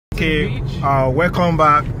Okay, welcome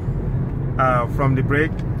back from the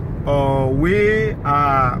break. We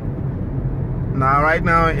are right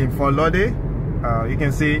now in Fort Lauderdale. You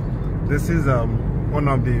can see this is one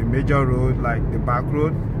of the major roads, like the back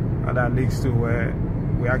road that leads to where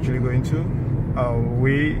we're actually going to.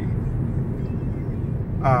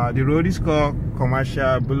 The road is called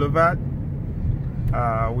Commercial Boulevard.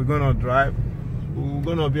 We're gonna drive. We're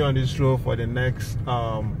gonna be on this road for the next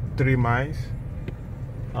 3 miles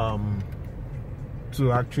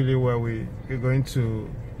to actually where we're going to,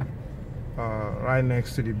 right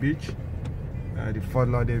next to the beach, the Fort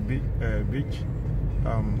Lauderdale beach.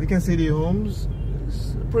 You can see the homes.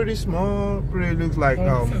 It's pretty small. Pretty looks like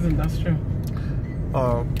this is industrial.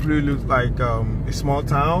 Pretty looks like a small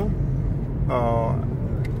town.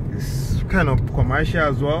 It's kind of commercial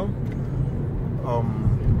as well.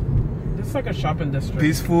 It's like a shopping district.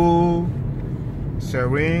 Peaceful,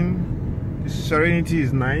 serene. The serenity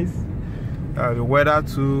is nice. The weather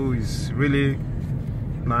too is really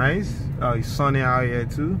nice. It's sunny out here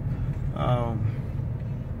too.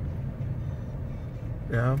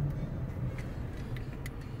 Yeah.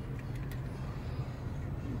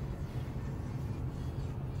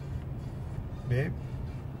 Babe.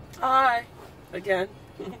 Hi. Again.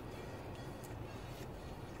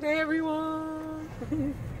 Hey everyone.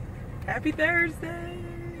 Happy Thursday.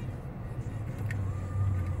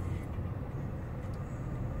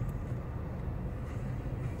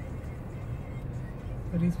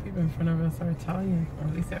 So these people in front of us are Italian, or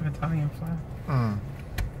at least they have Italian flag.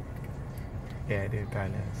 Yeah, they're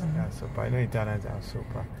Italians. They're super. I know Italians are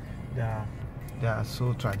super. They are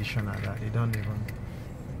so traditional that they don't even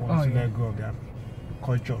want to let go of their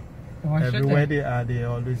culture. Why Everywhere they are, they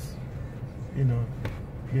always,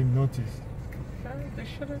 being noticed. They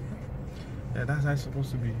shouldn't. Yeah, that's how it's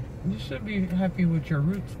supposed to be. You should be happy with your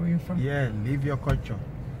roots, where you're from. Yeah, live your culture.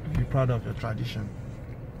 Be proud of your tradition.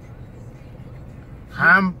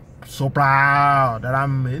 I'm so proud that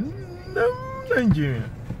I'm in Nigeria.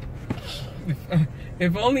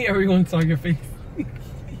 If only everyone saw your face.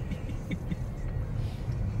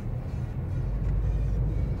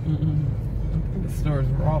 The store is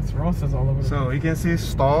Ross. Ross is all over the place. So you can see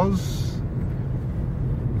stores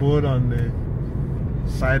both on the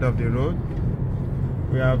side of the road.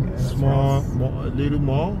 We have small, little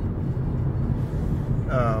mall.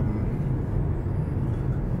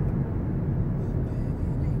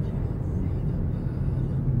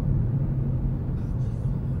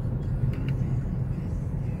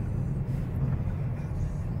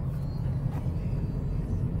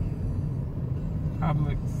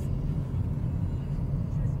 Publix.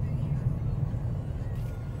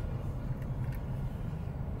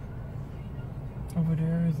 Over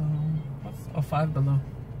there is what's Five Below.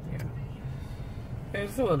 Yeah.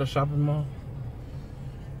 It's a little shopping mall.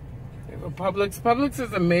 Publix. Publix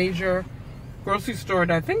is a major grocery store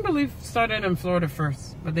that I believe started in Florida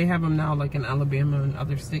first, but they have them now like in Alabama and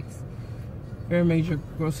other states. Very major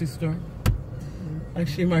grocery store.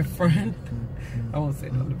 Actually, my friend, I won't say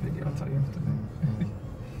it on the video, I'll tell you after that.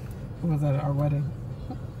 Who was at our wedding?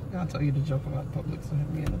 I'll tell you the joke about Publix, so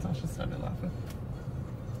me and Natasha started laughing.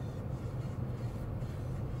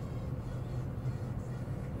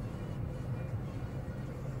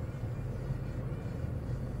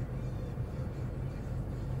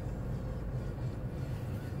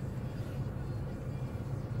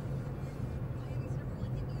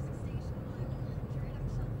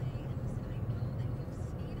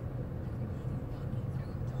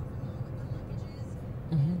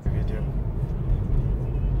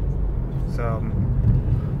 So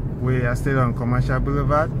we are still on Commercial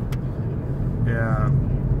Boulevard. We are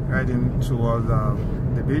heading towards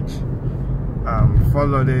the beach. Fort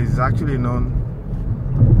Lauderdale is actually known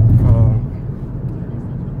for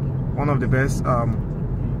one of the best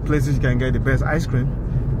places you can get the best ice cream.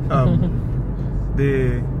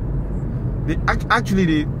 Actually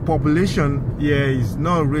the population here is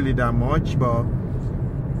not really that much, but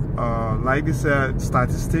like this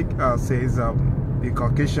statistic says, the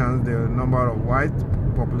Caucasians, the number of white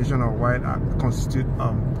population of white constitute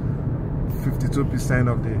 52%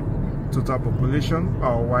 of the total population,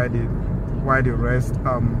 or why the rest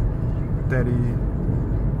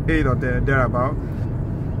 38 or thereabout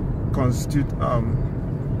constitute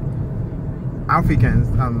Africans,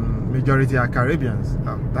 and majority are Caribbeans.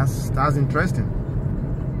 That's interesting.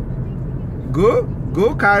 Go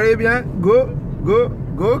Caribbean, go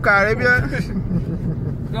Caribbean.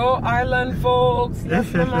 Go island folks, let's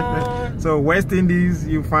come on. So West Indies,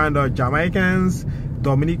 you find Jamaicans,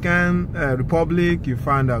 Dominican Republic, you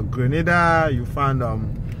find Grenada, you find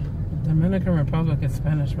Dominican Republic is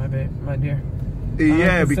Spanish, my dear.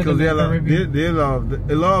 Yeah, because Pacific, they love, Caribbean. they love,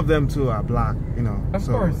 a lot of them too are black, you know. Of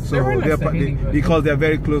so, course. So They were nice to Haiti, but- because they're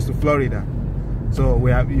very close to Florida. So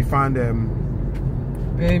you find them.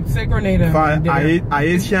 Babe, say Grenada. Find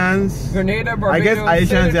Haitians. Grenada, Barbados. I guess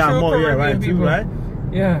Haitians say the are true more here, Caribbean right? Too, people. right?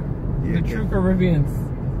 Yeah, Yeah, the okay. true Caribbeans.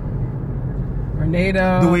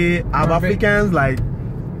 Grenada. Do we have Barbados. Africans like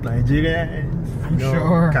Nigerians? I'm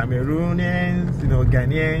sure. Cameroonians,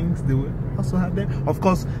 Ghanaians. Do we also have them? Of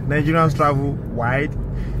course, Nigerians travel wide.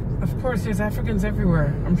 Of course, there's Africans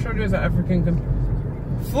everywhere. I'm sure there's an African.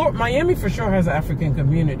 Miami for sure has an African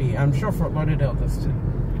community. I'm sure Fort Lauderdale does too.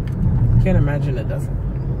 Can't imagine it doesn't.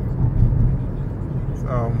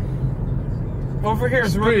 So, Over here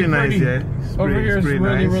it's really pretty nice, pretty. yeah. Over here it's pretty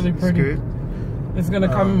really, nice. really pretty. It's good. It's gonna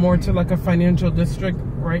come more to like a financial district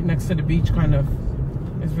right next to the beach, kind of.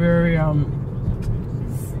 It's very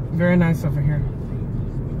nice over here.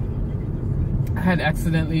 I had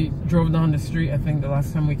accidentally drove down the street, I think, the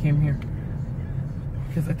last time we came here,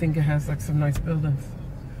 because I think it has like some nice buildings.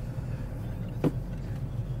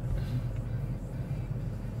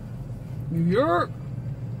 New York.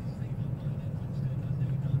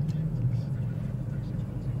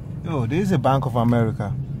 Oh, this is a Bank of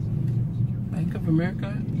America. Bank of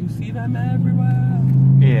America. You see them everywhere.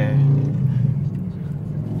 Yeah.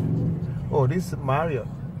 Oh, this is Marriott.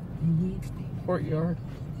 Courtyard.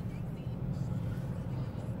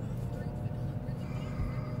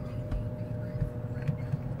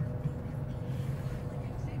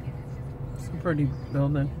 It's a pretty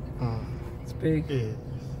building. It's big. Yeah.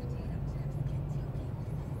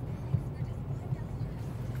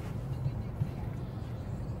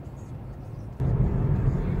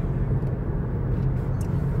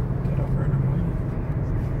 Get over in a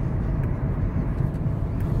moment.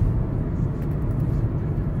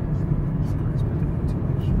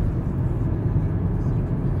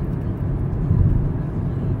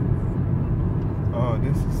 Oh,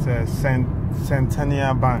 this is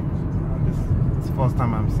Centennial Bank. It's the first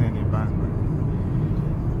time I'm seeing a bank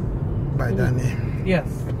by that name. Yes,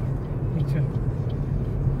 me too.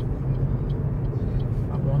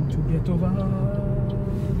 I want to get over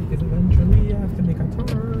because eventually I have to make a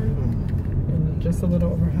turn in just a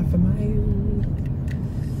little over half a mile.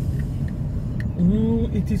 Ooh,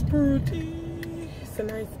 it is pretty. It's a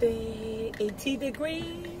nice day. 80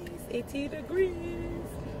 degrees. 80 degrees.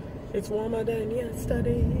 It's warmer than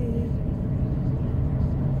yesterday.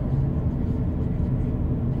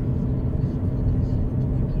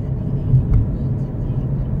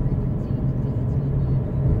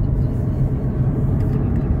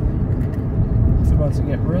 It's about to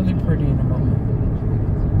get really pretty in a moment.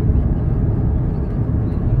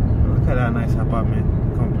 Look at that nice apartment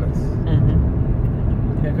complex.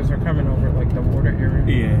 Yeah, because they're coming over like the water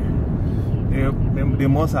area. Yeah. They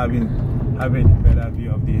must have been having a better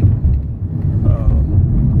view of the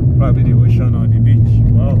probably the ocean or the beach.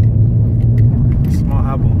 Wow. Small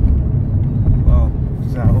harbor. Wow.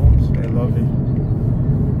 These are homes. They're lovely.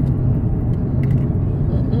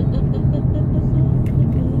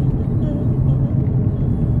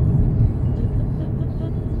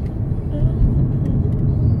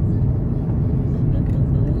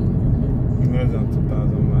 Less than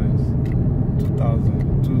 2,000 miles.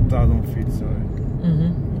 2,000 feet, sorry.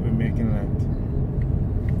 We're making left.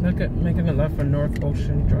 Look at making a left for North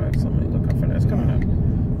Ocean Drive. Somebody look up for that. It's coming up.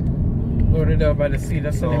 Lauderdale by the Sea.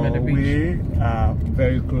 That's the name of the beach. We are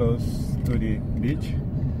very close to the beach.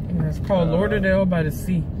 Yeah, it's called Lauderdale by the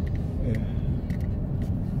Sea. Yeah.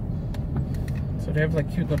 So they have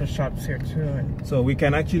like cute little shops here too. And So we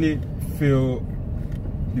can actually feel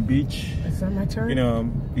the beach. is that my turn?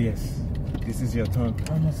 Yes. This is your turn.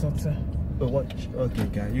 Almost up to. So watch. Okay,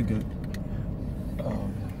 guy, you good.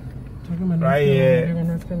 Talking about Right here.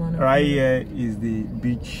 North Carolina. Right here is the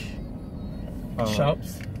beach.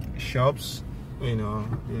 Shops. Shops.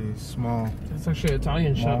 The small It's actually an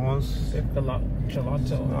Italian shop. ones. It's the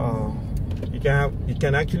gelato. You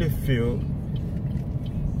can actually feel.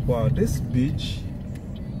 Wow, this beach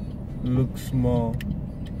looks more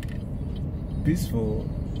peaceful.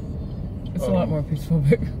 It's a lot more peaceful,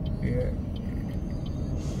 babe. Yeah.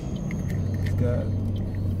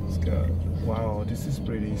 It's got. Wow, this is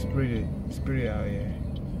pretty. It's pretty out here.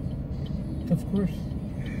 Of course.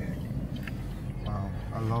 Wow,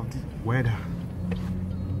 I love the weather.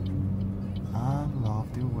 I love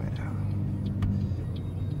the weather.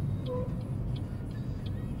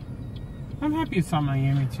 I'm happy you saw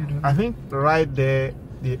Miami too, though. I think right there,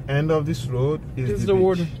 the end of this road is the beach.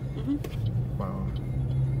 water. Wow.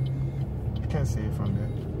 You can see it from there.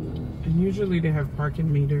 And usually they have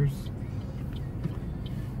parking meters.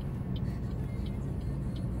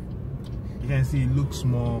 can see it looks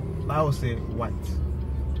more, I would say, white.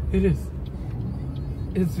 It is.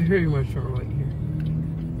 It's very much more white here.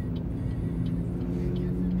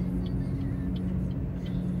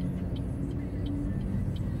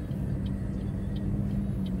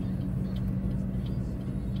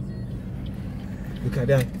 Look at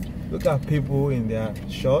that. Look at people in their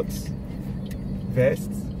shorts,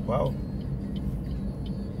 vests. Wow.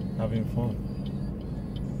 Having fun.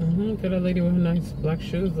 Got a lady with nice black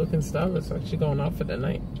shoes, looking stylish, like she going out for the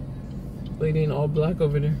night. Lady in all black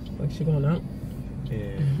over there, like she going out.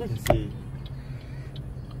 Yeah, you can see. You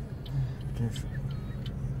can see.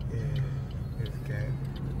 Yeah, it's good.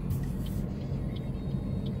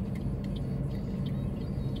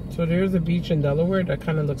 So there's a beach in Delaware that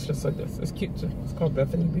kind of looks just like this. It's cute too. It's called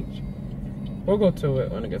Bethany Beach. We'll go to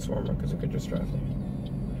it when it gets warmer because we could just drive there.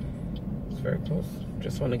 It's very close.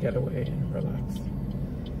 Just want to get away and relax.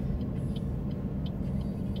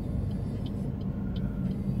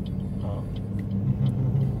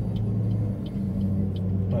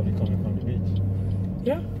 Probably coming from the beach.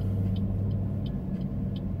 Yeah.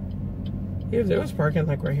 If there was parking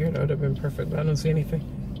like right here, that would have been perfect, but I don't see anything.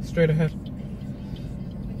 Straight ahead.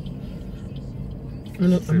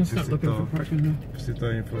 I'm gonna stop looking for parking now.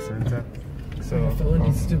 Visitor info center. So, I feel like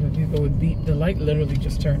these stupid people would beat. The light literally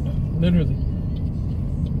just turned on. Literally.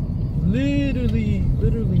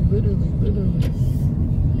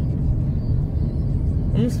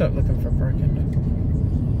 I'm gonna stop looking for parking now.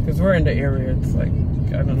 Because we're in the area, it's like,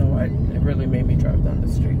 I don't know why, it really made me drive down the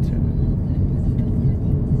street too.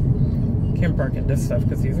 Can't park in this stuff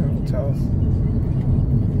because these are hotels.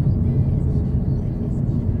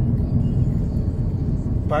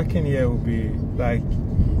 Parking here will be like,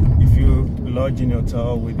 if you lodge in a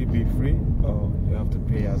hotel, will it be free or you have to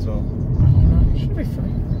pay as well? It should be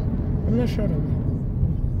free. I'm not sure though.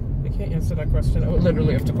 I can't answer that question. I would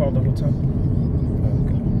literally have to call the hotel.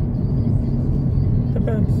 Okay.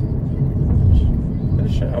 Depends.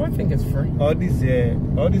 I would think it's free. All these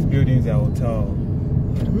buildings are hotel.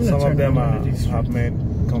 Some of them are apartment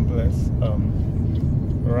complex.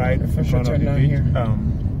 Right in front of the beach.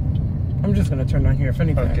 I'm just gonna turn down here. If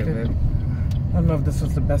anything, Okay, I don't know if this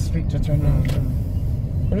was the best street to turn down.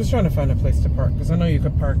 I'm just trying to find a place to park because I know you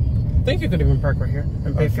could park. I think you could even park right here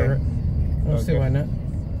and pay for it. We'll see why not.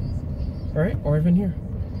 Right? Or even here.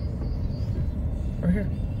 Right here.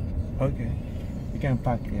 Okay. You can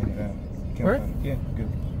park here. Right? Yeah,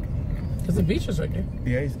 good. Because the beach is right there.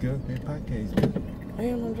 Yeah, it's good. The park here is good.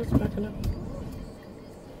 I'm just backing up.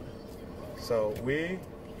 So we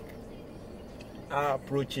are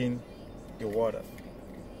approaching the water.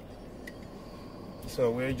 So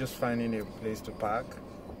we're just finding a place to park.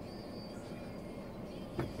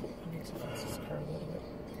 I need to fix this car a little bit.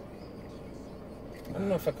 I don't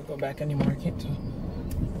know if I could go back anymore. I can't tell.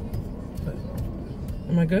 But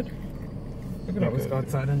am I good? We could always go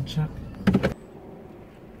outside and check.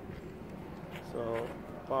 So,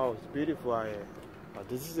 wow, it's beautiful out here.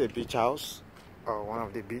 This is a beach house, one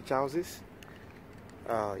of the beach houses.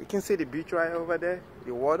 You can see the beach right over there,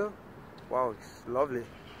 the water. Wow, it's lovely.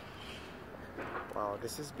 Wow,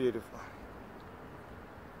 this is beautiful.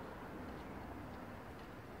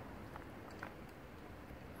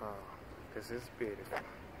 Wow, this is beautiful.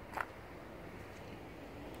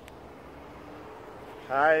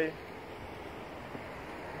 Hi.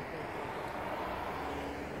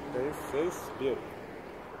 This is beautiful.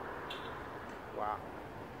 Wow.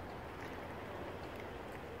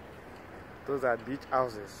 Those are beach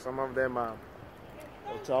houses. Some of them are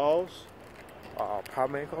hotels,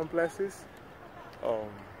 apartment complexes.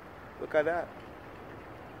 Look at that.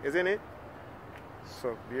 Isn't it?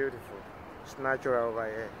 So beautiful. It's natural over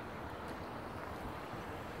here.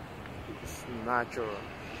 It's natural.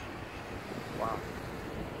 Wow.